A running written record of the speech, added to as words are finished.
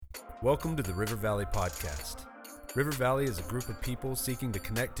Welcome to the River Valley Podcast. River Valley is a group of people seeking to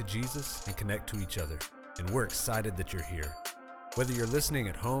connect to Jesus and connect to each other, and we're excited that you're here. Whether you're listening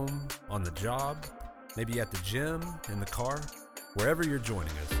at home, on the job, maybe at the gym, in the car, wherever you're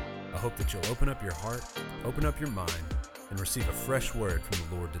joining us, I hope that you'll open up your heart, open up your mind, and receive a fresh word from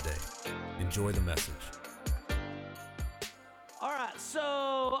the Lord today. Enjoy the message. All right,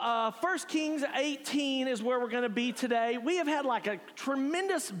 so 1 Kings 18 is where we're going to be today. We have had like a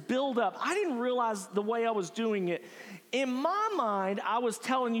tremendous buildup. I didn't realize the way I was doing it. In my mind, I was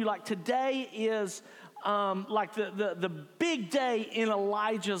telling you like today is like the big day in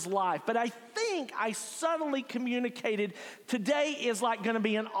Elijah's life. But I think I subtly communicated today is like going to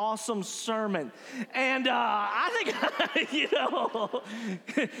be an awesome sermon. And I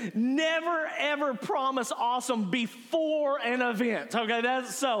think, never ever promise awesome before an event. Okay,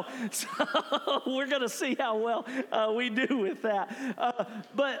 so we're going to see how well we do with that.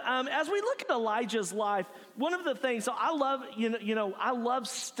 But as we look at Elijah's life, one of the things, so I love, I love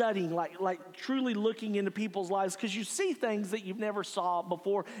studying, like truly looking into people's lives, because you see things that you've never saw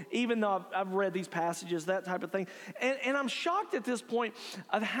before, even though I've read these passages, that type of thing. And I'm shocked at this point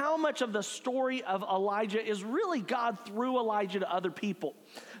of how much of the story of Elijah is really God through Elijah to other people.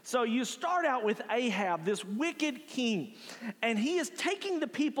 So you start out with Ahab, this wicked king, and he is taking the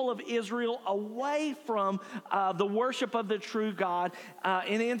people of Israel away from the worship of the true God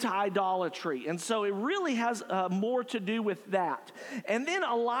and into idolatry. And so it really has more to do with that. And then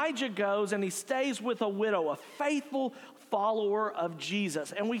Elijah goes and he stays with a widow, a faithful follower of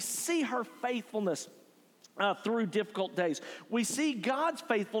Jesus. And we see her faithfulness through difficult days. We see God's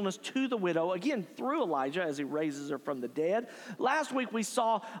faithfulness to the widow, again, through Elijah as he raises her from the dead. Last week we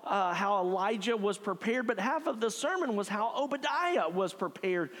saw how Elijah was prepared, but half of the sermon was how Obadiah was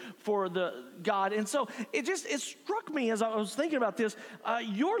prepared for the God. And so it struck me as I was thinking about this,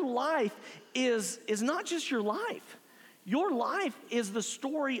 your life is not just your life. Your life is the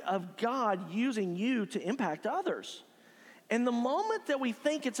story of God using you to impact others. And the moment that we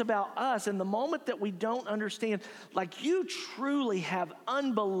think it's about us and the moment that we don't understand, like you truly have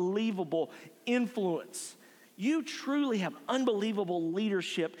unbelievable influence. You truly have unbelievable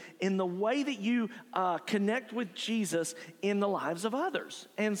leadership in the way that you connect with Jesus in the lives of others.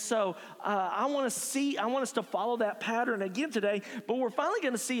 And so I want us to follow that pattern again today, but we're finally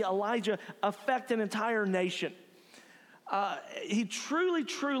going to see Elijah affect an entire nation. He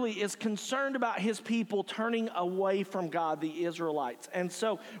truly is concerned about his people turning away from God, the Israelites. And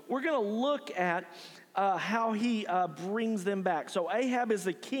so we're going to look at how he brings them back. So Ahab is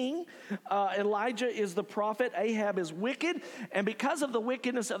the king. Elijah is the prophet. Ahab is wicked. And because of the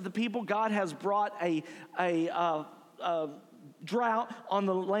wickedness of the people, God has brought a drought on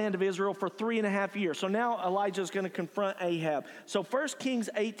the land of Israel for 3.5 years. So now Elijah is going to confront Ahab. So 1 Kings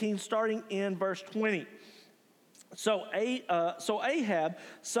 18, starting in verse 20. So Ahab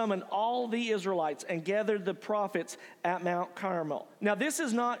summoned all the Israelites and gathered the prophets at Mount Carmel. Now, this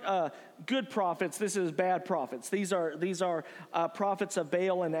is not good prophets. This is bad prophets. These are prophets of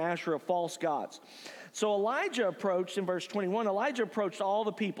Baal and Asherah, false gods. So Elijah approached, in verse 21, Elijah approached all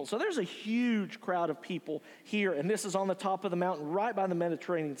the people. So there's a huge crowd of people here, and this is on the top of the mountain right by the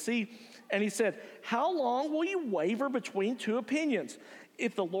Mediterranean Sea. And he said, "How long will you waver between two opinions?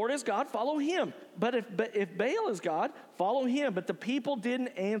 If the Lord is God, follow him. But if Baal is God, follow him." But the people didn't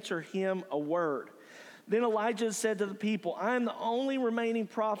answer him a word. Then Elijah said to the people, "I am the only remaining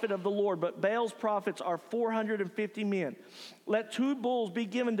prophet of the Lord, but Baal's prophets are 450 men. Let 2 bulls be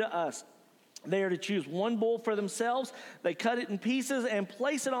given to us. They are to choose 1 bull for themselves. They cut it in pieces and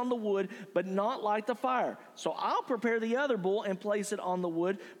place it on the wood, but not light the fire. So I'll prepare the other bull and place it on the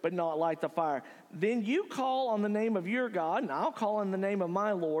wood, but not light the fire. Then you call on the name of your God, and I'll call on the name of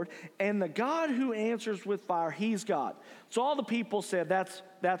my Lord. And the God who answers with fire, he's God." So all the people said,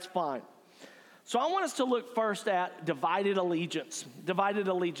 that's fine. So I want us to look first at divided allegiance. Divided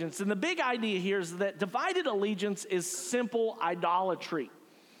allegiance. And the big idea here is that divided allegiance is simple idolatry.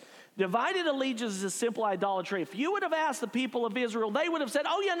 Divided allegiance is simple idolatry. If you would have asked the people of Israel, they would have said,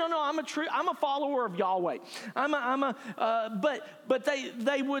 "Oh yeah, no, I'm a follower of Yahweh." But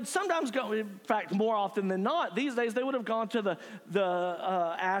they would sometimes go. In fact, more often than not, these days they would have gone to the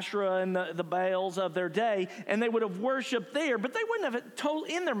Asherah and the Baals of their day, and they would have worshipped there. But they wouldn't have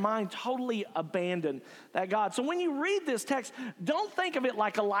in their mind totally abandoned that God. So when you read this text, don't think of it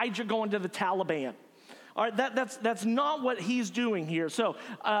like Elijah going to the Taliban. All right, that's not what he's doing here. So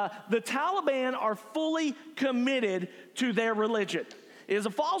the Taliban are fully committed to their religion. It is a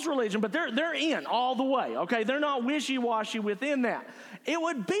false religion, but they're in all the way, okay? They're not wishy-washy within that. It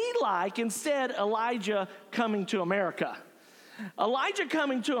would be like, instead, Elijah coming to America. Elijah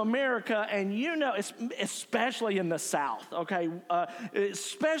coming to America, and especially in the South, okay,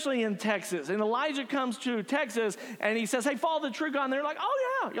 especially in Texas. And Elijah comes to Texas, and he says, hey, follow the true God. And they're like,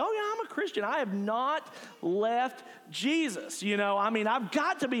 oh yeah, I'm a Christian. I have not left Jesus. I've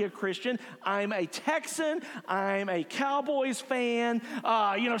got to be a Christian. I'm a Texan. I'm a Cowboys fan.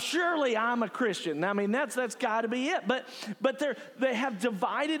 Surely I'm a Christian. That's got to be it. But they have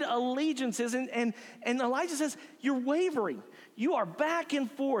divided allegiances, and Elijah says, you're wavering. You are back and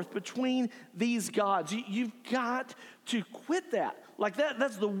forth between these gods. You've got to quit that. Like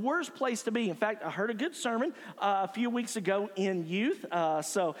that's the worst place to be. In fact, I heard a good sermon a few weeks ago in youth.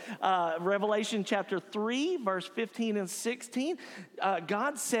 Revelation chapter 3, verse 15 and 16.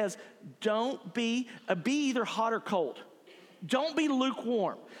 God says, don't be either hot or cold. Don't be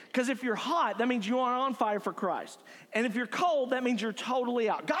lukewarm. Because if you're hot, that means you are on fire for Christ. And if you're cold, that means you're totally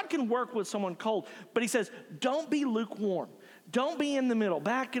out. God can work with someone cold, but he says, don't be lukewarm. Don't be in the middle,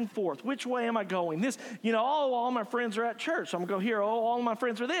 back and forth. Which way am I going? All my friends are at church, so I'm going to go here. All my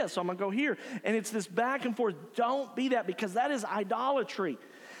friends are this, so I'm going to go here. And it's this back and forth. Don't be that, because that is idolatry.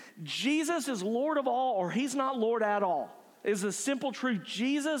 Jesus is Lord of all, or he's not Lord at all. Is the simple truth.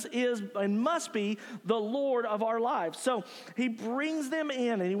 Jesus is and must be the Lord of our lives. So he brings them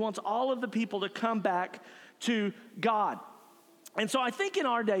in, and he wants all of the people to come back to God. And so I think in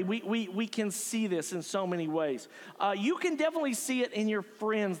our day, we can see this in so many ways. You can definitely see it in your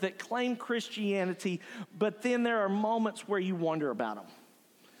friends that claim Christianity, but then there are moments where you wonder about them.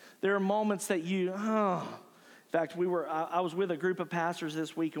 There are moments that in fact, I was with a group of pastors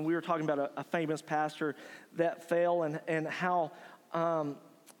this week, and we were talking about a famous pastor that fell, and how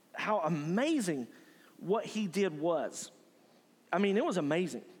amazing what he did was. It was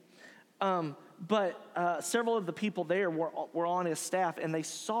amazing. But several of the people there were on his staff, and they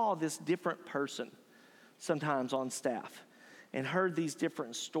saw this different person sometimes on staff and heard these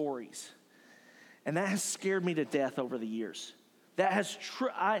different stories. And that has scared me to death over the years. That has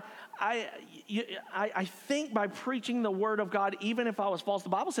I think by preaching the word of God, even if I was false, the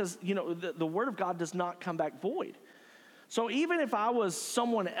Bible says, the word of God does not come back void. So even if I was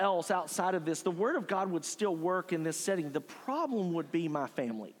someone else outside of this, the word of God would still work in this setting. The problem would be my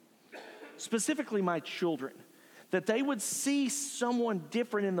family, specifically my children, that they would see someone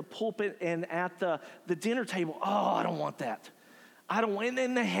different in the pulpit and at the dinner table. Oh, I don't want that.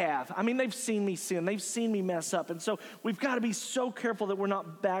 And they have. They've seen me sin. They've seen me mess up. And so we've got to be so careful that we're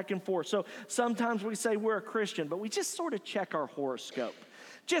not back and forth. So sometimes we say we're a Christian, but we just sort of check our horoscope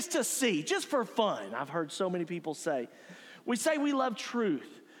just to see, just for fun. I've heard so many people say. We say we love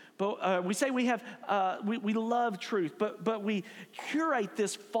truth. But we say we love truth, but we curate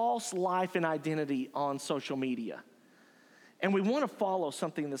this false life and identity on social media. And we want to follow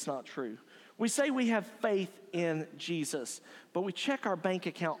something that's not true. We say we have faith in Jesus, but we check our bank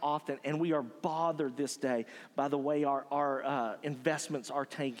account often, and we are bothered this day by the way our investments are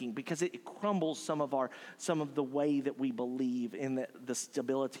tanking, because it crumbles some of the way that we believe in the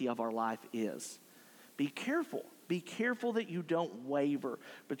stability of our life is. Be careful. Be careful that you don't waver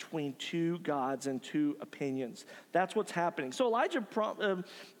between two gods and two opinions. That's what's happening. So Elijah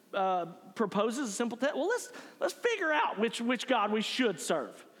proposes a simple test. Well, let's figure out which God we should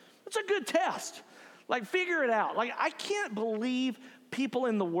serve. It's a good test. Figure it out. I can't believe people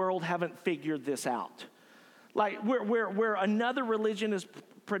in the world haven't figured this out. Where another religion is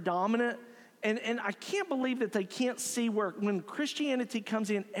predominant, and I can't believe that they can't see where when Christianity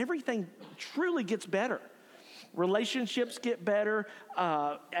comes in, everything truly gets better. Relationships get better,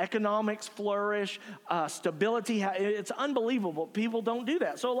 economics flourish, stability. It's unbelievable. People don't do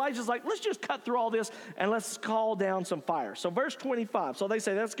that. So Elijah's like, let's just cut through all this and let's call down some fire. So verse 25. So they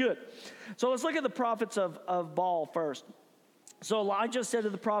say, that's good. So let's look at the prophets of Baal first. So Elijah said to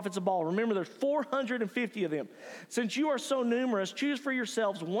the prophets of Baal, remember there's 450 of them. Since you are so numerous, choose for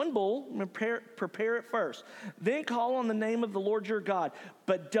yourselves one bull and prepare it first. Then call on the name of the Lord your God,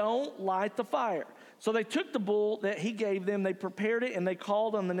 but don't light the fire. So they took the bull that he gave them, they prepared it, and they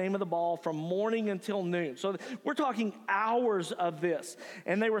called on the name of the Baal from morning until noon. So we're talking hours of this.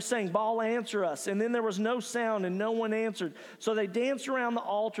 And they were saying, Baal, answer us. And then there was no sound, and no one answered. So they danced around the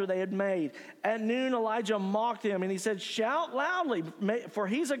altar they had made. At noon, Elijah mocked them, and he said, shout loudly, for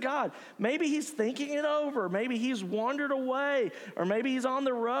he's a God. Maybe he's thinking it over. Maybe he's wandered away, or maybe he's on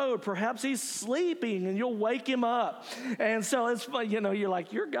the road. Perhaps he's sleeping, and you'll wake him up. And so it's, you're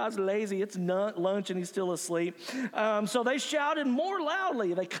like, your God's lazy. It's not lunch, and he's still asleep. So they shouted more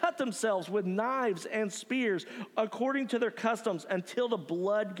loudly. They cut themselves with knives and spears according to their customs until the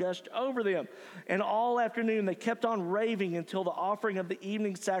blood gushed over them. And all afternoon they kept on raving until the offering of the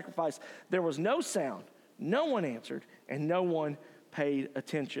evening sacrifice. There was no sound, No one answered, and no one paid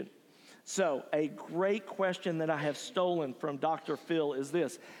attention. So a great question that I have stolen from Dr. Phil is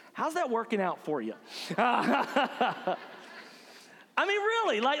this: how's that working out for you? I mean,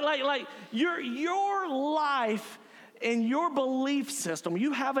 really, like your life and your belief system,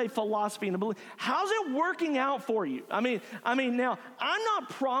 you have a philosophy and a belief. How's it working out for you? I mean, now, I'm not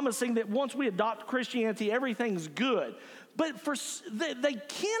promising that once we adopt Christianity, everything's good. But they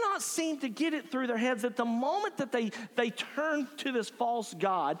cannot seem to get it through their heads that the moment that they turned to this false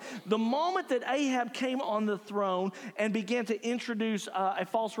god, the moment that Ahab came on the throne and began to introduce a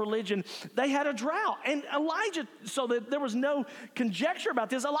false religion, they had a drought. And Elijah, so that there was no conjecture about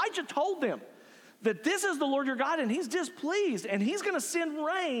this, Elijah told them that this is the Lord your God, and he's displeased, and he's going to send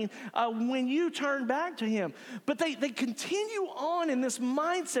rain when you turn back to him. But they continue on in this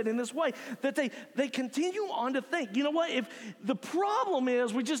mindset, in this way, that they continue on to think, you know what, if the problem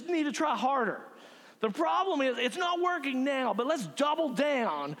is we just need to try harder. The problem is it's not working now, but let's double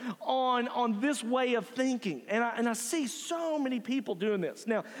down on this way of thinking. And I see so many people doing this.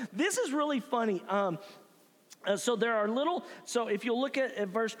 Now, this is really funny. So if you look at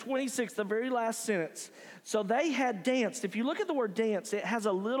verse 26, the very last sentence, so they had danced. If you look at the word dance, it has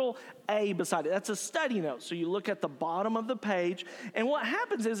a little A beside it. That's a study note. So you look at the bottom of the page, and what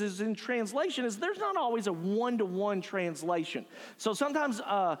happens is in translation is there's not always a one-to-one translation. So sometimes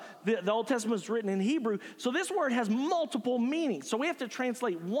the Old Testament is written in Hebrew, so this word has multiple meanings. So we have to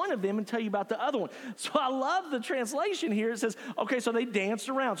translate one of them and tell you about the other one. So I love the translation here. It says, okay, so they danced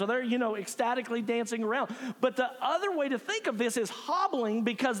around. So they're, ecstatically dancing around. But the other way to think of this is hobbling,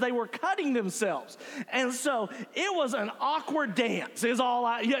 because they were cutting themselves. And so it was an awkward dance is all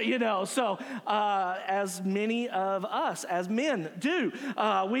So as many of us as men do,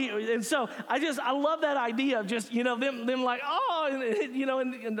 I love that idea of just, them like, oh,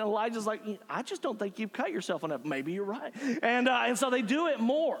 and Elijah's like, I just don't think you've cut yourself enough. Maybe you're right. And so they do it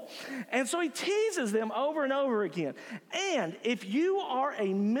more. And so he teases them over and over again. And if you are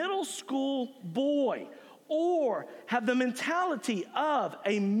a middle school boy, or have the mentality of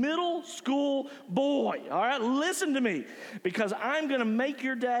a middle school boy, all right, listen to me, because I'm going to make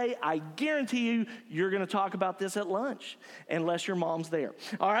your day. I guarantee you're going to talk about this at lunch, unless your mom's there.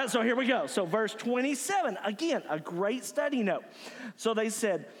 All right, so here we go. So verse 27, again, a great study note. So he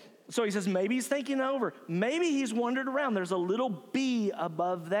says, maybe he's thinking over. Maybe he's wandered around. There's a little B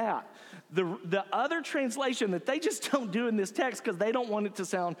above that. The other translation that they just don't do in this text, because they don't want it to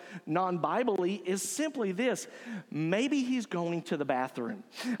sound non-Bible-y, is simply this: maybe he's going to the bathroom.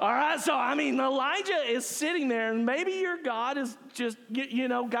 All right, so Elijah is sitting there, and maybe your God is just,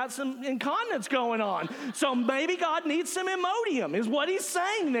 got some incontinence going on. So maybe God needs some Imodium, is what he's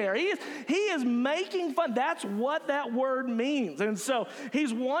saying there. He is making fun. That's what that word means. And so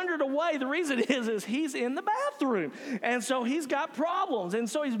he's wandered away. The reason is he's in the bathroom. And so he's got problems. And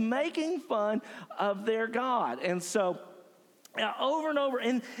so he's making fun of their God. And so over and over,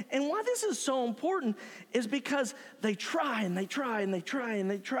 and why this is so important is because they try and they try and they try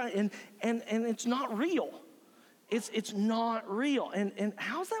and they try, and it's not real. It's not real. And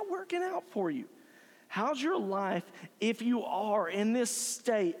how's that working out for you? How's your life if you are in this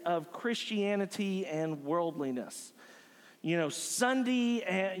state of Christianity and worldliness? Sunday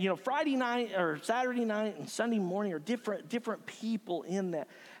and Friday night or Saturday night and Sunday morning are different people in that.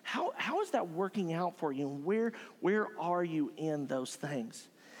 How is that working out for you? And where are you in those things?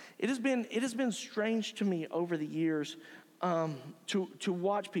 It has been strange to me over the years to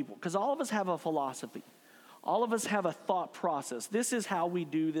watch people, because all of us have a philosophy. All of us have a thought process. This is how we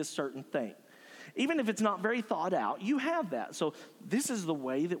do this certain thing. Even if it's not very thought out, you have that. So this is the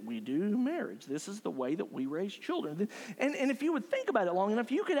way that we do marriage. This is the way that we raise children. And if you would think about it long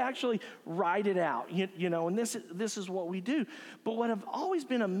enough, you could actually write it out, and this is what we do. But what I've always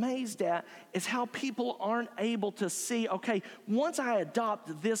been amazed at is how people aren't able to see, okay, once I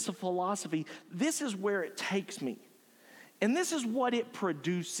adopt this philosophy, this is where it takes me. And this is what it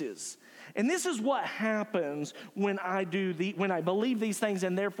produces. And this is what happens when I believe these things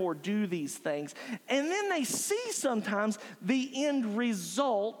and therefore do these things. And then they see sometimes the end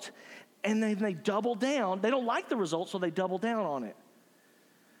result, and then they double down. They don't like the result, so they double down on it.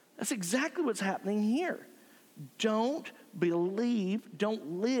 That's exactly what's happening here. Don't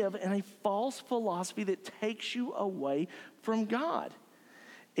live in a false philosophy that takes you away from God.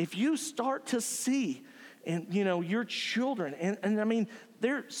 If you start to see, and your children, and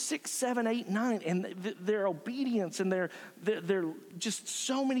they're 6, 7, 8, 9, and their obedience and their just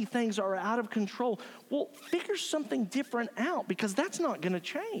so many things are out of control. Well, figure something different out, because that's not going to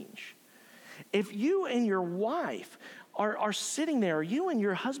change. If you and your wife are sitting there, or you and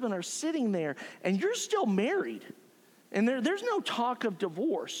your husband are sitting there, and you're still married, and there's no talk of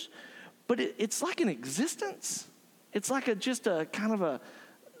divorce, but it's like an existence. It's like just a kind of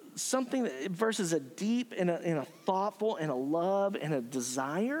something that versus a deep and a thoughtful and a love and a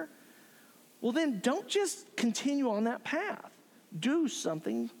desire. Well, then don't just continue on that path. Do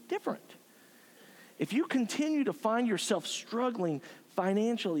something different. If you continue to find yourself struggling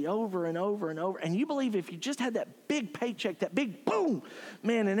financially over and over and over, and you believe if you just had that big paycheck, that big boom,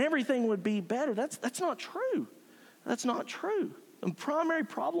 man, and everything would be better, that's not true. That's not true. The primary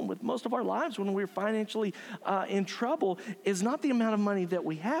problem with most of our lives when we're financially in trouble is not the amount of money that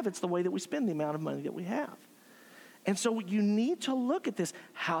we have, it's the way that we spend the amount of money that we have. And so you need to look at this.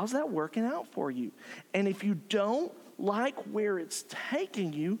 How's that working out for you? And if you don't like where it's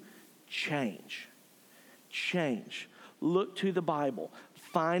taking you, change. Change. Look to the Bible.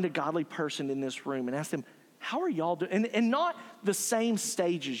 Find a godly person in this room and ask them, how are y'all doing? And not the same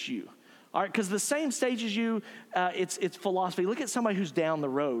stage as you. All right, because the same stage as you, it's philosophy. Look at somebody who's down the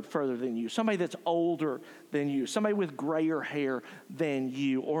road further than you, somebody that's older than you, somebody with grayer hair than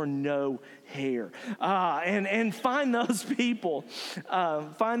you or no hair. And find those people.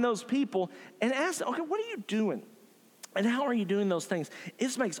 Find those people and ask them, okay, what are you doing? And how are you doing those things?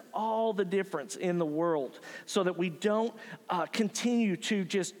 It makes all the difference in the world so that we don't continue to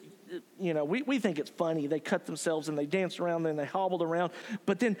just, we think it's funny. They cut themselves and they danced around and they hobbled around.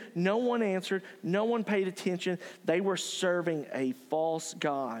 But then no one answered. No one paid attention. They were serving a false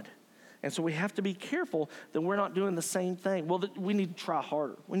god. And so we have to be careful that we're not doing the same thing. Well, we need to try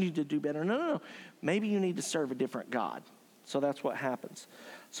harder. We need to do better. No. Maybe you need to serve a different god. So that's what happens.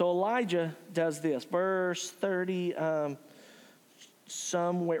 So Elijah does this. Verse 30,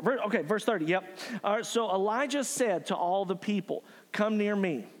 verse 30, yep. All right, so Elijah said to all the people, come near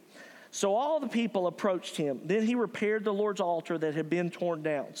me. So all the people approached him. Then he repaired the Lord's altar that had been torn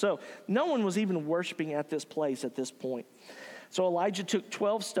down. So no one was even worshiping at this place at this point. So Elijah took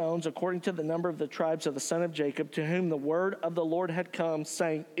 12 stones, according to the number of the tribes of the son of Jacob, to whom the word of the Lord had come,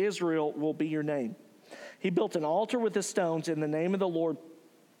 saying, Israel will be your name. He built an altar with the stones in the name of the Lord.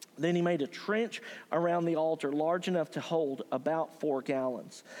 Then he made a trench around the altar large enough to hold about 4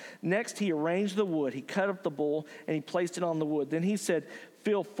 gallons. Next, he arranged the wood. He cut up the bull, and he placed it on the wood. Then he said,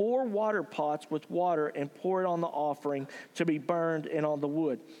 fill 4 water pots with water and pour it on the offering to be burned and on the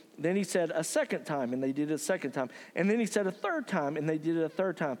wood. Then he said a second time, and they did it a second time. And then he said a third time, and they did it a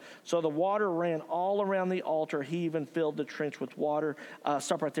third time. So the water ran all around the altar. He even filled the trench with water.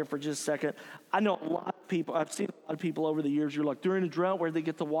 Stop right there for just a second. I know a lot of people, I've seen a lot of people over the years, you're like, during a drought, where they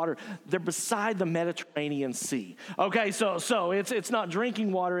get the water? They're beside the Mediterranean Sea. Okay, so it's not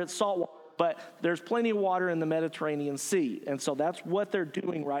drinking water, it's salt water. But there's plenty of water in the Mediterranean Sea. And so that's what they're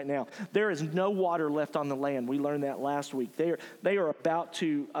doing right now. There is no water left on the land. We learned that last week. They are about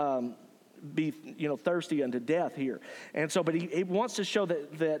to be thirsty unto death here. And so, but he wants to show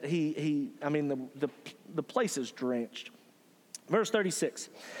that the place is drenched. Verse 36.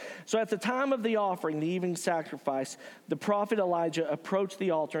 So at the time of the offering, the evening sacrifice, the prophet Elijah approached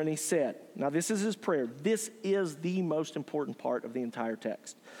the altar and he said, now this is his prayer. This is the most important part of the entire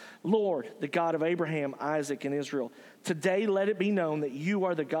text. Lord, the God of Abraham, Isaac, and Israel, today let it be known that you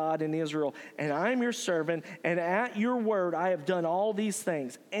are the God in Israel, and I am your servant, and at your word I have done all these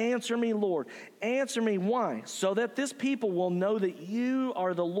things. Answer me, Lord. Answer me. Why? So that this people will know that you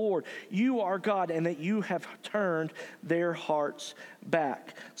are the Lord, you are God, and that you have turned their hearts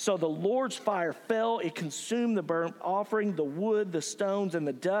back. So the Lord's fire fell. It consumed the burnt offering, the wood, the stones, and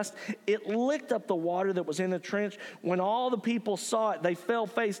the dust. It licked up the water that was in the trench. When all the people saw it, they fell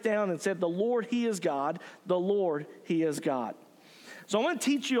face down and said, the Lord, he is God. The Lord, he is God. So I'm going to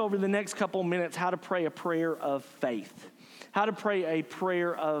teach you over the next couple of minutes how to pray a prayer of faith. How to pray a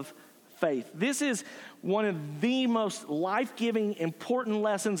prayer of faith. This is one of the most life-giving, important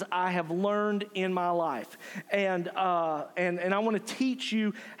lessons I have learned in my life. And I want to teach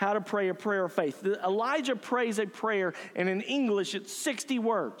you how to pray a prayer of faith. Elijah prays a prayer, and in English, it's 60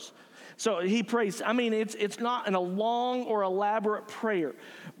 words. So he prays, it's not a long or elaborate prayer.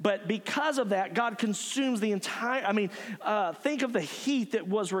 But because of that, God consumes the entire, think of the heat that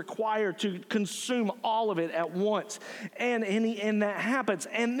was required to consume all of it at once. And that happens.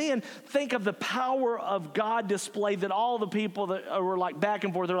 And then think of the power of God displayed that all the people that were like back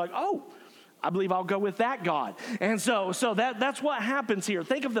and forth, they're like, oh, I believe I'll go with that God. And so that's what happens here.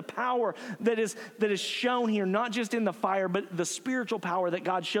 Think of the power that is shown here, not just in the fire, but the spiritual power that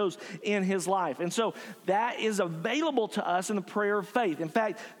God shows in his life. And so that is available to us in the prayer of faith. In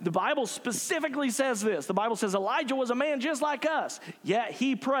fact, the Bible specifically says this. The Bible says Elijah was a man just like us, yet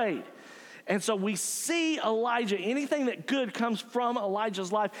he prayed. And so we see Elijah. Anything that good comes from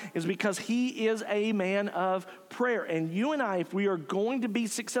Elijah's life is because he is a man of prayer. And you and I, if we are going to be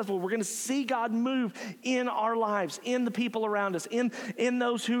successful, we're going to see God move in our lives, in the people around us, in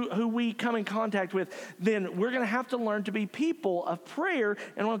those who we come in contact with, then we're going to have to learn to be people of prayer.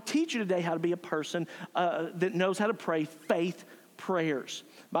 And I want to teach you today how to be a person that knows how to pray faith prayers.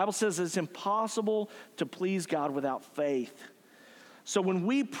 The Bible says it's impossible to please God without faith. So when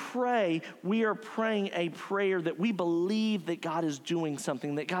we pray, we are praying a prayer that we believe that God is doing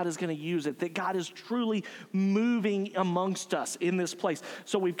something, that God is going to use it, that God is truly moving amongst us in this place.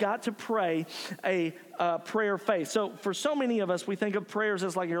 So we've got to pray a prayer of faith. So for so many of us, we think of prayers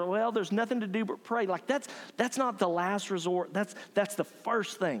as like, well, there's nothing to do but pray. Like that's not the last resort. That's the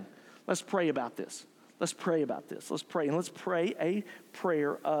first thing. Let's pray about this. Let's pray about this. Let's pray. And let's pray a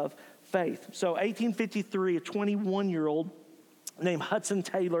prayer of faith. So 1853, a 21-year-old named Hudson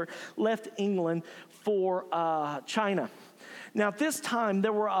Taylor left England for China. Now, at this time,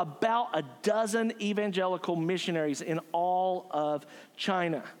 there were about a dozen evangelical missionaries in all of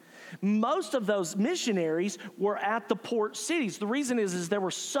China. Most of those missionaries were at the port cities. The reason is there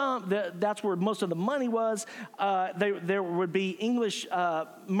were some, that's where most of the money was. There would be English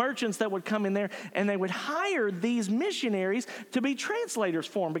merchants that would come in there, and they would hire these missionaries to be translators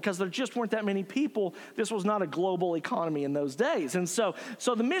for them because there just weren't that many people. This was not a global economy in those days. And so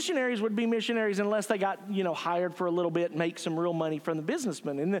the missionaries would be missionaries unless they got, hired for a little bit, make some real money from the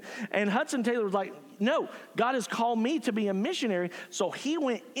businessmen. And Hudson Taylor was like, no, God has called me to be a missionary. So he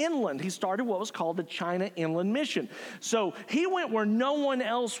went inland. He started what was called the China Inland Mission. So he went where no one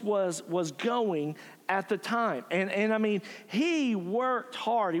else was going at the time. And I mean, he worked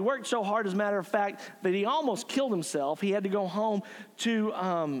hard. He worked so hard, as a matter of fact, that he almost killed himself. He had to go home to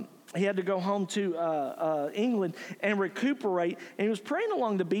England and recuperate. And he was praying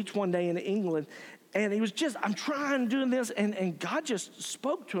along the beach one day in England. And he was I'm trying doing this. And God just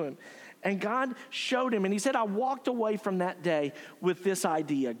spoke to him. And God showed him, and he said, I walked away from that day with this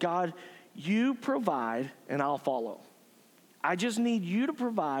idea. God, you provide, and I'll follow. I just need you to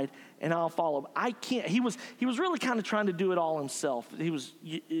provide, and I'll follow. I can't. He was really kind of trying to do it all himself. He was,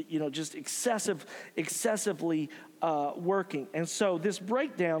 just excessively working. And so this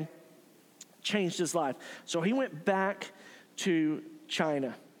breakdown changed his life. So he went back to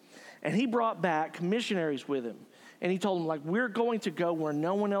China, and he brought back missionaries with him. And he told them, we're going to go where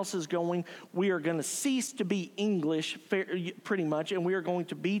no one else is going. We are going to cease to be English, pretty much, and we are going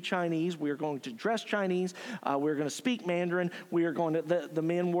to be Chinese. We are going to dress Chinese. We're going to speak Mandarin. We are going to, the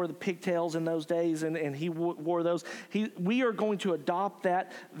men wore the pigtails in those days, and he wore those. We are going to adopt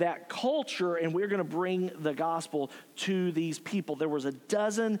that culture, and we're going to bring the gospel to these people. There was a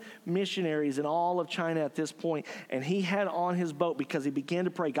dozen missionaries in all of China at this point, and he had on his boat because he began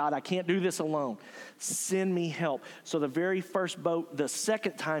to pray, God, I can't do this alone. Send me help. So the very first boat, the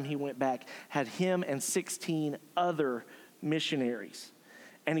second time he went back, had him and 16 other missionaries.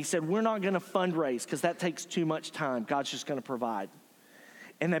 And he said, we're not going to fundraise because that takes too much time. God's just going to provide.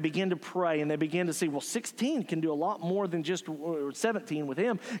 And they began to pray, and they began to see, 16 can do a lot more than just, or 17 with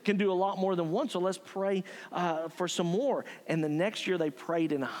him can do a lot more than one, so let's pray for some more. And the next year they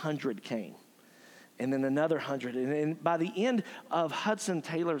prayed, and 100 came. And then another 100. And by the end of Hudson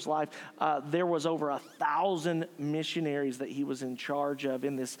Taylor's life, there was over 1,000 missionaries that he was in charge of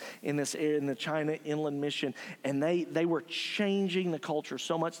in this area, in the China Inland Mission. And they were changing the culture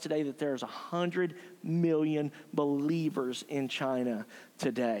so much today that there's 100 million believers in China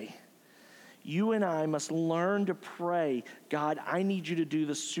today. You and I must learn to pray, God, I need you to do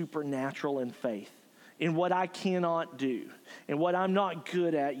the supernatural in faith. In what I cannot do, and what I'm not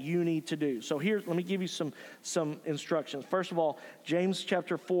good at, you need to do. So here, let me give you some instructions. First of all, James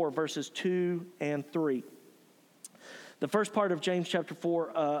chapter 4, verses 2 and 3. The first part of James chapter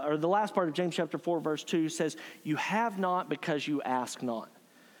 4, or the last part of James chapter 4, verse 2 says, you have not because you ask not.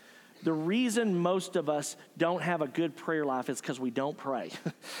 The reason most of us don't have a good prayer life is because we don't pray.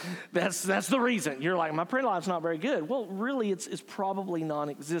 That's the reason. You're like, my prayer life's not very good. Well, really, it's probably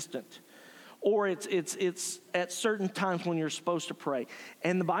non-existent. Or it's at certain times when you're supposed to pray.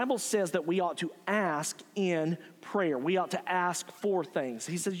 And the Bible says that we ought to ask in prayer. We ought to ask for things.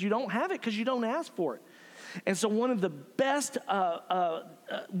 He says you don't have it because you don't ask for it. And so one of the best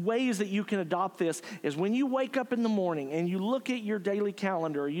ways that you can adopt this is when you wake up in the morning and you look at your daily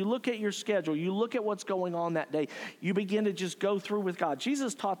calendar, you look at your schedule, you look at what's going on that day, you begin to just go through with God.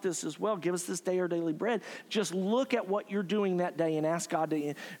 Jesus taught this as well. Give us this day our daily bread. Just look at what you're doing that day and ask God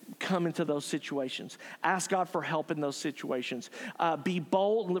to come into those situations. Ask God for help in those situations. Be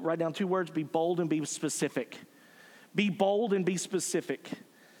bold. Write down 2 words. Be bold and be specific. Be bold and be specific.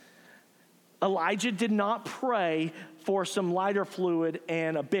 Elijah did not pray for some lighter fluid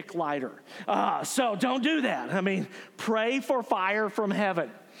and a Bic lighter. So don't do that. I mean, pray for fire from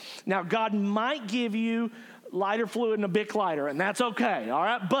heaven. Now, God might give you lighter fluid and a Bic lighter, and that's okay, all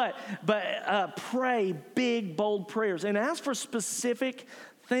right? But pray big, bold prayers and ask for specific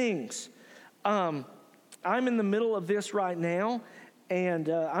things. I'm in the middle of this right now, and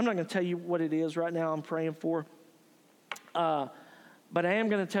I'm not going to tell you what it is right now I'm praying for. But I am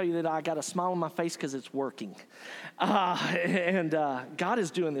going to tell you that I got a smile on my face because it's working. And God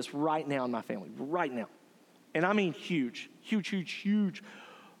is doing this right now in my family, right now. And I mean huge, huge, huge, huge,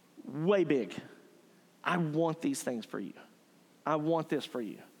 way big. I want these things for you. I want this for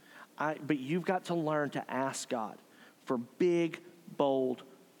you. But you've got to learn to ask God for big, bold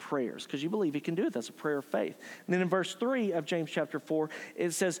prayers because you believe he can do it. That's a prayer of faith. And then in verse 3 of James chapter 4,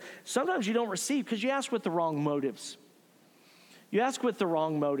 it says, sometimes you don't receive because you ask with the wrong motives. You ask with the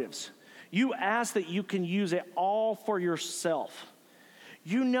wrong motives. You ask that you can use it all for yourself.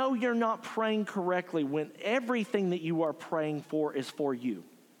 You know you're not praying correctly when everything that you are praying for is for you.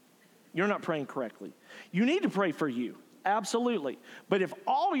 You're not praying correctly. You need to pray for you, absolutely. But if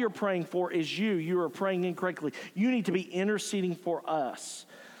all you're praying for is you are praying incorrectly. You need to be interceding for us.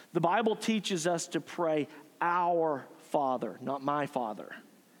 The Bible teaches us to pray our Father, not my Father.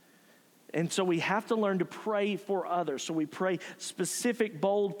 And so we have to learn to pray for others. So we pray specific,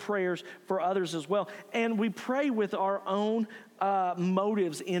 bold prayers for others as well. And we pray with our own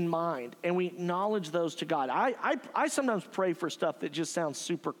motives in mind. And we acknowledge those to God. I sometimes pray for stuff that just sounds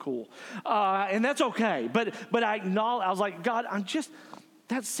super cool. And that's okay. But I acknowledge, I was like, God,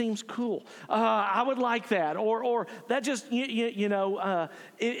 that seems cool. I would like that. Or that just, if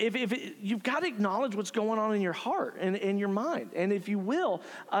you've got to acknowledge what's going on in your heart and in your mind. And if you will,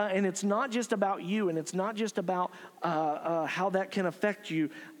 and it's not just about you and it's not just about how that can affect you,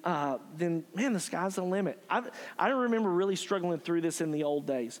 then, man, the sky's the limit. I remember really struggling through this in the old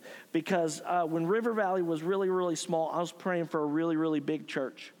days because when River Valley was really, really small, I was praying for a really, really big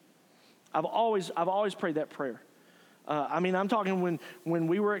church. I've always prayed that prayer. I'm talking when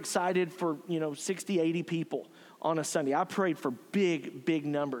we were excited for, 60, 80 people on a Sunday. I prayed for big, big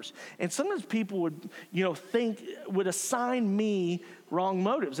numbers. And sometimes people would assign me wrong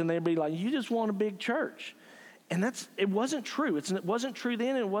motives. And they'd be like, you just want a big church. And it wasn't true. It wasn't true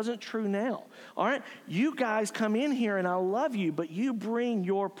then, and it wasn't true now. All right? You guys come in here, and I love you, but you bring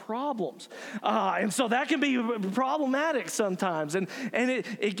your problems. And so that can be problematic sometimes. And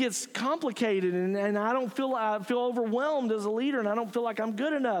it gets complicated, and I feel overwhelmed as a leader, and I don't feel like I'm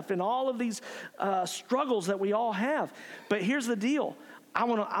good enough, and all of these struggles that we all have. But here's the deal. I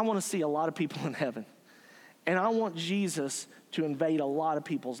want to see a lot of people in heaven. And I want Jesus to invade a lot of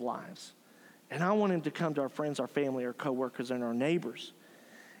people's lives. And I want him to come to our friends, our family, our coworkers, and our neighbors.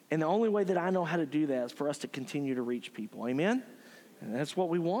 And the only way that I know how to do that is for us to continue to reach people. Amen? And that's what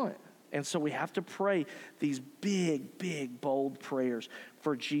we want. And so we have to pray these big, big, bold prayers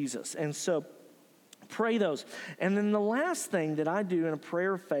for Jesus. And so pray those. And then the last thing that I do in a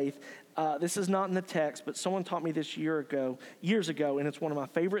prayer of faith, this is not in the text, but someone taught me this years ago, and it's one of my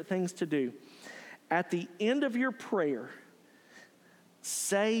favorite things to do. At the end of your prayer,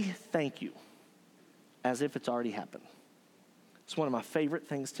 say thank you. As if it's already happened. It's one of my favorite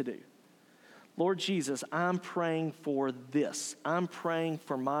things to do. Lord Jesus, I'm praying for this. I'm praying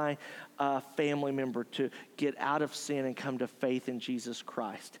for my family member to get out of sin and come to faith in Jesus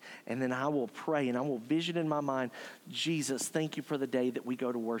Christ. And then I will pray and I will vision in my mind, Jesus, thank you for the day that we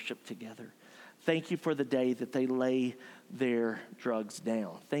go to worship together. Thank you for the day that they lay their drugs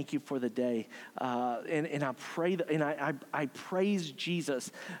down. Thank you for the day. And I pray and I praise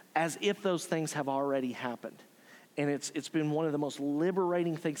Jesus as if those things have already happened. And it's been one of the most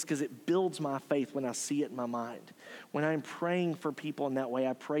liberating things because it builds my faith when I see it in my mind. When I'm praying for people in that way,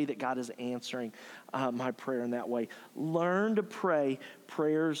 I pray that God is answering my prayer in that way. Learn to pray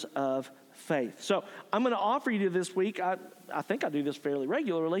prayers of faith. So I'm going to offer you this week. I think I do this fairly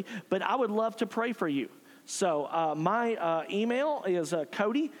regularly, but I would love to pray for you. So my email is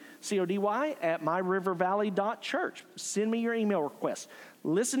Cody, C-O-D-Y, at myrivervalley.church. Send me your email request.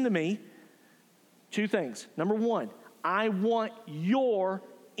 Listen to me. 2 things. Number 1, I want your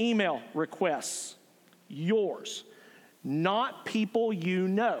email requests. Yours. Not people you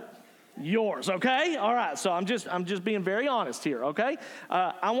know. Yours, okay? All right, so I'm just being very honest here, okay?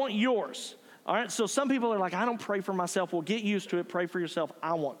 I want yours. All right, so some people are like, I don't pray for myself. Well, get used to it. Pray for yourself.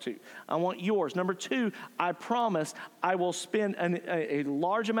 I want to. I want yours. Number 2, I promise I will spend a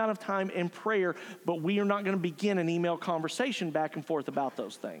large amount of time in prayer, but we are not going to begin an email conversation back and forth about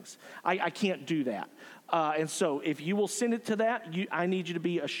those things. I can't do that. And so if you will send it to that, I need you to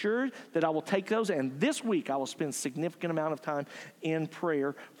be assured that I will take those. And this week, I will spend a significant amount of time in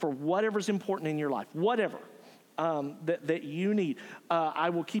prayer for whatever's important in your life, whatever. That you need. I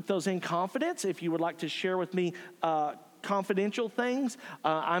will keep those in confidence. If you would like to share with me confidential things,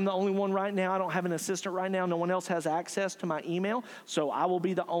 I'm the only one right now. I don't have an assistant right now. No one else has access to my email, so I will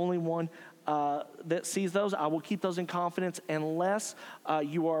be the only one that sees those. I will keep those in confidence unless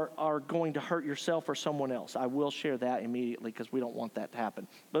you are going to hurt yourself or someone else. I will share that immediately because we don't want that to happen.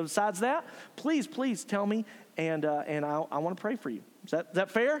 But besides that, please tell me, and I want to pray for you. Is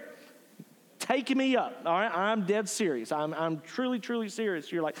that fair? Taking me up, all right? I'm dead serious. I'm truly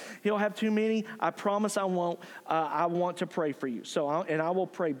serious. You're like, he'll have too many. I promise I won't. I want to pray for you. So, I will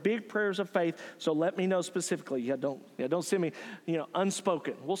pray big prayers of faith. So let me know specifically. Don't send me,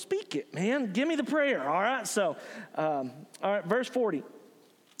 unspoken. Well, speak it, man. Give me the prayer, all right? So, all right, verse 40.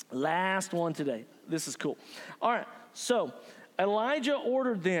 Last one today. This is cool. All right, so Elijah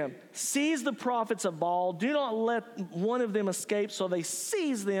ordered them, seize the prophets of Baal. Do not let one of them escape. So they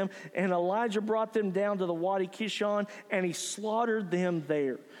seized them, and Elijah brought them down to the Wadi Kishon, and he slaughtered them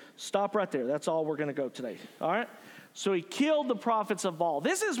there. Stop right there. That's all we're going to go today. All right? So he killed the prophets of Baal.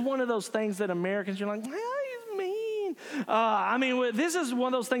 This is one of those things that Americans, you're like, he's mean. This is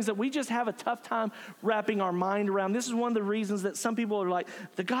one of those things that we just have a tough time wrapping our mind around. This is one of the reasons that some people are like,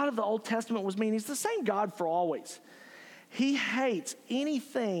 the God of the Old Testament was mean. He's the same God for always. He hates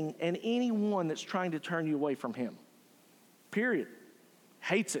anything and anyone that's trying to turn you away from him. Period.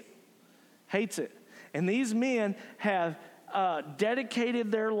 Hates it. Hates it. And these men have dedicated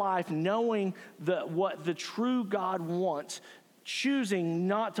their life knowing what the true God wants, choosing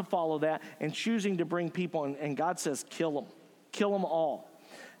not to follow that, and choosing to bring people. And God says, kill them. Kill them all.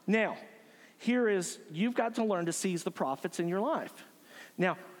 Now, you've got to learn to seize the prophets in your life.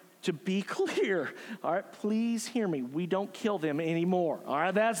 Now, to be clear, all right, please hear me. We don't kill them anymore, all right?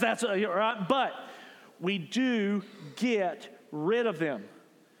 That's all right, but we do get rid of them.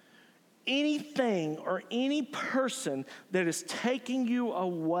 Anything or any person that is taking you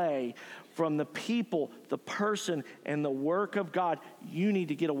away from the people, the person, and the work of God, you need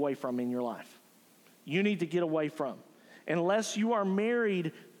to get away from in your life. You need to get away from. Unless you are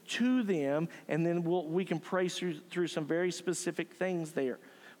married to them, and then we can pray through some very specific things there.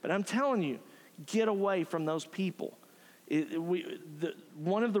 But I'm telling you, get away from those people.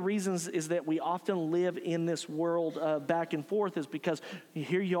 One of the reasons is that we often live in this world back and forth is because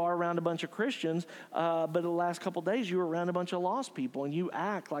here you are around a bunch of Christians, but the last couple of days you were around a bunch of lost people, and you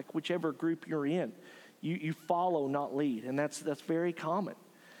act like whichever group you're in. You follow, not lead, and that's very common.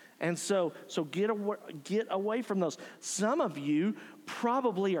 And so get away from those. Some of you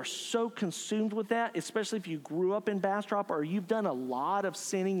probably are so consumed with that, especially if you grew up in Bastrop or you've done a lot of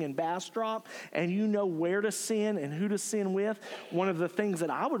sinning in Bastrop and you know where to sin and who to sin with. One of the things that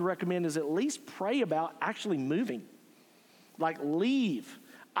I would recommend is at least pray about actually moving. Like leave.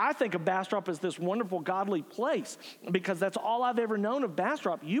 I think of Bastrop as this wonderful godly place because that's all I've ever known of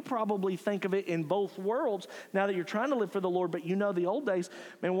Bastrop. You probably think of it in both worlds now that you're trying to live for the Lord, but you know the old days,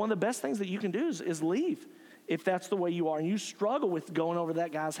 man, one of the best things that you can do is leave if that's the way you are. And you struggle with going over to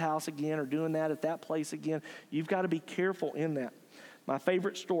that guy's house again or doing that at that place again. You've got to be careful in that. My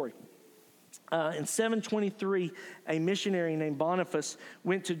favorite story. In 723, a missionary named Boniface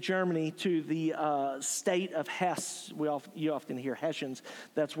went to Germany to the state of Hesse. You often hear Hessians.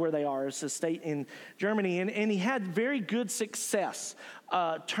 That's where they are. It's a state in Germany. And he had very good success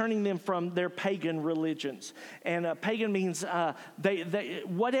turning them from their pagan religions. And pagan means they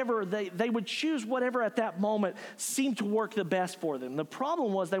would choose whatever at that moment seemed to work the best for them. The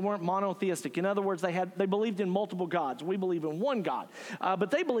problem was they weren't monotheistic. In other words, they believed in multiple gods. We believe in one God.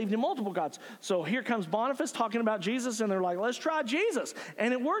 But they believed in multiple gods. So here comes Boniface talking about Jesus, and they're like, let's try Jesus.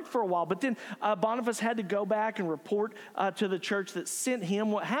 And it worked for a while. But then Boniface had to go back and report to the church that sent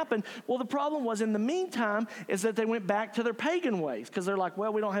him what happened. Well, the problem was in the meantime is that they went back to their pagan ways because they're like,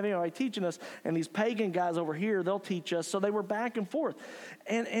 well, we don't have anybody teaching us, and these pagan guys over here, they'll teach us. So they were back and forth.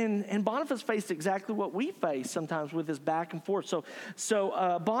 And Boniface faced exactly what we face sometimes with this back and forth.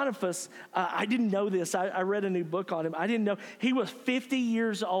 So Boniface, I didn't know this. I read a new book on him. I didn't know. He was 50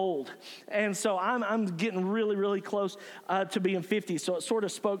 years old. And so I'm getting really, really close to being 50. So it sort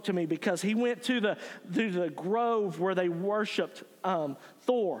of spoke to me because he went to the grove where they worshiped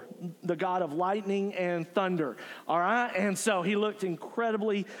Thor, the god of lightning and thunder, all right? And so he looked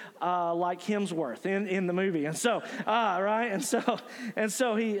incredibly like Hemsworth in the movie. And so, right? And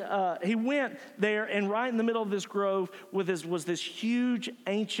so he went there, and right in the middle of this grove was this huge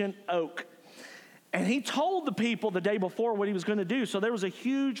ancient oak. And he told the people the day before what he was going to do. So there was a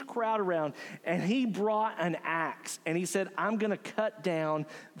huge crowd around, and he brought an axe, and he said, I'm going to cut down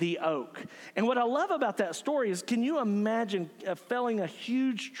the oak. And what I love about that story is, can you imagine felling a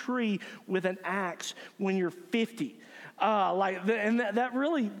huge tree with an axe when you're 50? That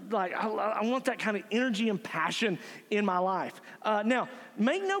really, I want that kind of energy and passion in my life. Now,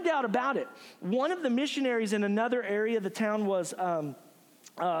 make no doubt about it, one of the missionaries in another area of the town was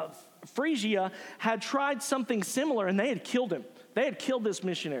Phrygia, had tried something similar, and they had killed him. They had killed this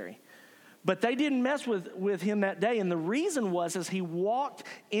missionary. But they didn't mess with him that day. And the reason was, as he walked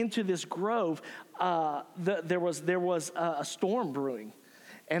into this grove, there was a storm brewing.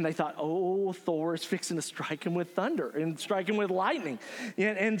 And they thought, oh, Thor is fixing to strike him with thunder and strike him with lightning.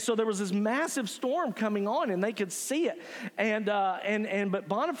 And so there was this massive storm coming on, and they could see it. But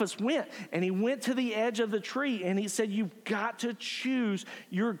Boniface went, and he went to the edge of the tree, and he said, you've got to choose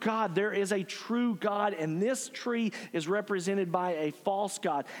your God. There is a true God, and this tree is represented by a false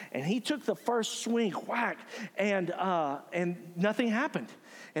God. And he took the first swing, whack, and nothing happened.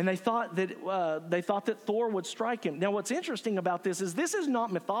 And they thought that Thor would strike him. Now, what's interesting about this is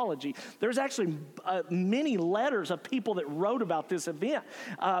not mythology. There's actually many letters of people that wrote about this event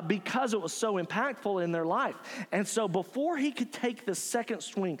because it was so impactful in their life. And so before he could take the second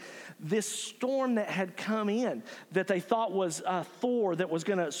swing, this storm that had come in that they thought was Thor that was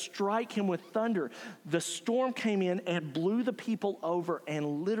going to strike him with thunder, the storm came in and blew the people over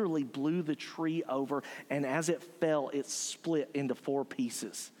and literally blew the tree over. And as it fell, it split into 4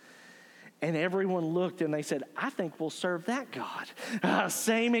 pieces. And everyone looked and they said, I think we'll serve that God.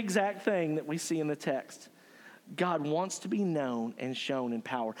 Same exact thing that we see in the text. God wants to be known and shown in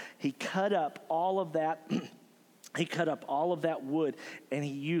power. He cut up all of that. He cut up all of that wood, and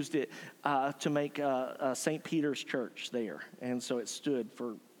he used it to make St. Peter's Church there. And so it stood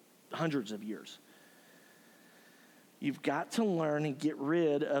for hundreds of years. You've got to learn and get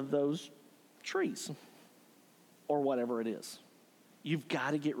rid of those trees or whatever it is. You've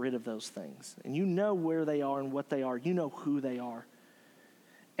got to get rid of those things. And you know where they are and what they are. You know who they are.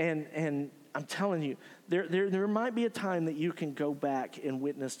 And I'm telling you, there might be a time that you can go back and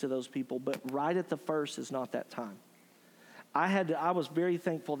witness to those people, but right at the first is not that time. I was very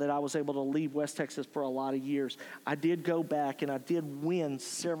thankful that I was able to leave West Texas for a lot of years. I did go back, and I did win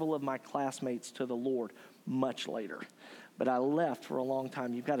several of my classmates to the Lord much later. But I left for a long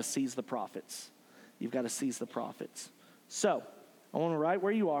time. You've got to seize the prophets. You've got to seize the prophets. So, I want to right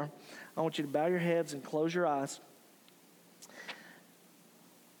where you are. I want you to bow your heads and close your eyes.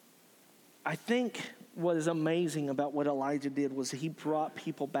 I think what is amazing about what Elijah did was he brought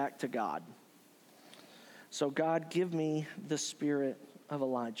people back to God. So God, give me the spirit of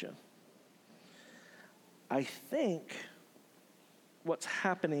Elijah. I think what's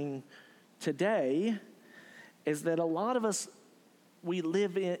happening today is that a lot of us, we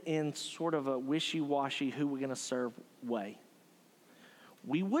live in sort of a wishy-washy who we're going to serve way.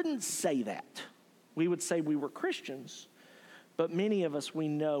 We wouldn't say that. We would say we were Christians, but many of us, we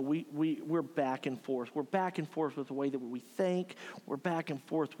know we're back and forth. We're back and forth with the way that we think. We're back and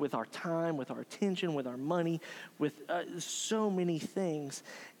forth with our time, with our attention, with our money, with so many things.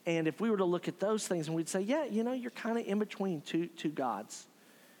 And if we were to look at those things and we'd say, yeah, you know, you're kind of in between two gods.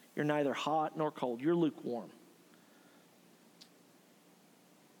 You're neither hot nor cold. You're lukewarm.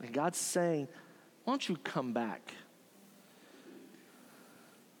 And God's saying, why don't you come back?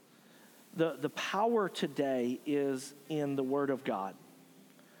 The power today is in the Word of God.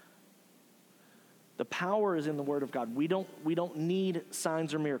 The power is in the Word of God. We don't need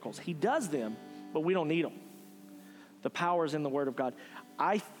signs or miracles. He does them, but we don't need them. The power is in the Word of God.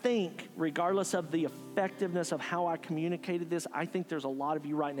 I think, regardless of the effectiveness of how I communicated this, I think there's a lot of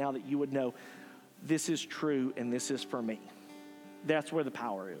you right now that you would know this is true and this is for me. That's where the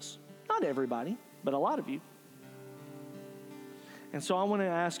power is. Not everybody, but a lot of you. And so I want to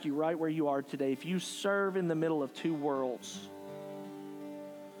ask you right where you are today, if you serve in the middle of 2 worlds,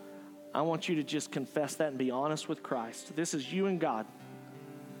 I want you to just confess that and be honest with Christ. This is you and God.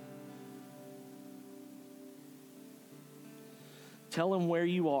 Tell him where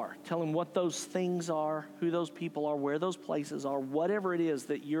you are. Tell him what those things are, who those people are, where those places are, whatever it is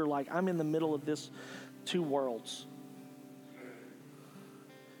that you're like, I'm in the middle of this 2 worlds.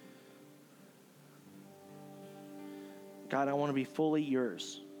 God, I want to be fully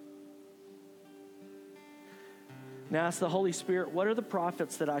yours. Now ask the Holy Spirit, what are the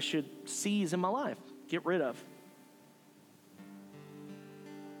prophets that I should seize in my life, get rid of?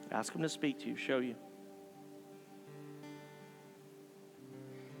 Ask him to speak to you, show you.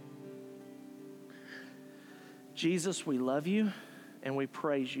 Jesus, we love you and we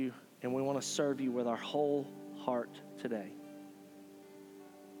praise you and we want to serve you with our whole heart today.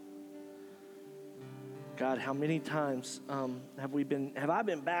 God, how many times have I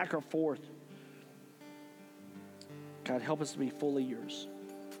been back or forth? God, help us to be fully yours.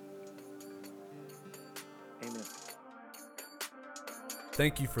 Amen.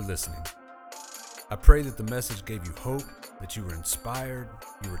 Thank you for listening. I pray that the message gave you hope, that you were inspired,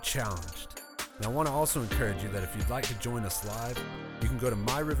 you were challenged. And I want to also encourage you that if you'd like to join us live, you can go to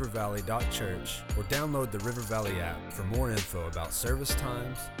myrivervalley.church or download the River Valley app for more info about service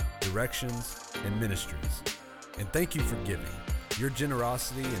times, directions, and ministries. And thank you for giving. Your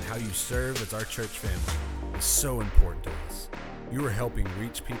generosity and how you serve as our church family is so important to us. You are helping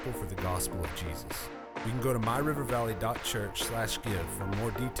reach people for the gospel of Jesus. You can go to myrivervalley.church/give for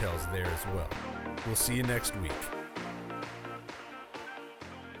more details there as well. We'll see you next week.